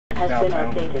has been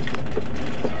updated.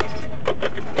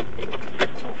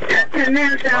 10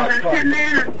 minutes, Alvin. 10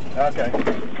 minutes. Okay.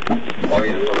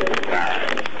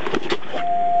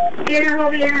 Here,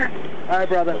 over here. All right,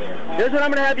 brother. Here's what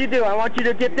I'm going to have you do. I want you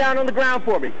to get down on the ground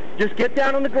for me. Just get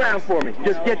down on the ground for me.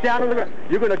 Just get down on the ground.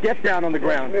 You're going to get down on the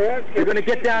ground. You're going to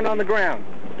get down on the ground.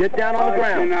 Get down on the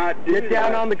ground. Get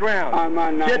down on the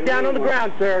ground. Get down on the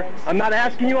ground, sir. I'm not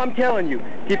asking you, I'm telling you.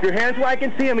 Keep your hands where I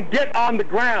can see them and get on the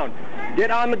ground.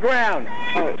 Get on the ground.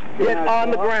 Get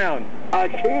on the ground. I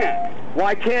can't.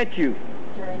 Why can't you?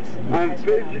 I'm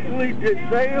physically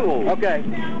disabled. Okay.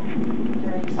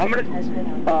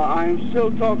 I'm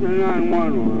still talking to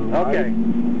 911. Okay.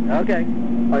 Right? Okay.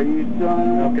 Are you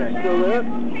done? Okay. Still there?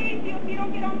 If you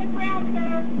don't get on the ground,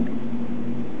 sir.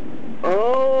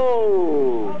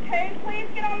 Oh. Okay, please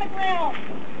get on the ground.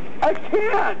 I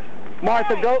can't.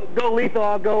 Martha, go lethal.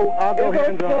 I'll go If I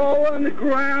hands on. fall on the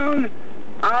ground,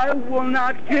 I will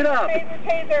not get up.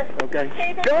 Taser. Okay.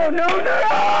 Taser. No, no, no!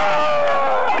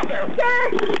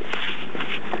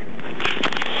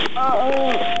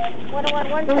 Uh-oh.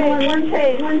 101, one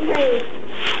tase. I'm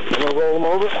going to roll him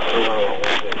over.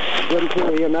 Ready for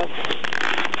the EMS?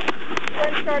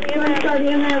 Start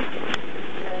EMS.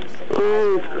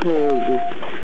 Oh, cold.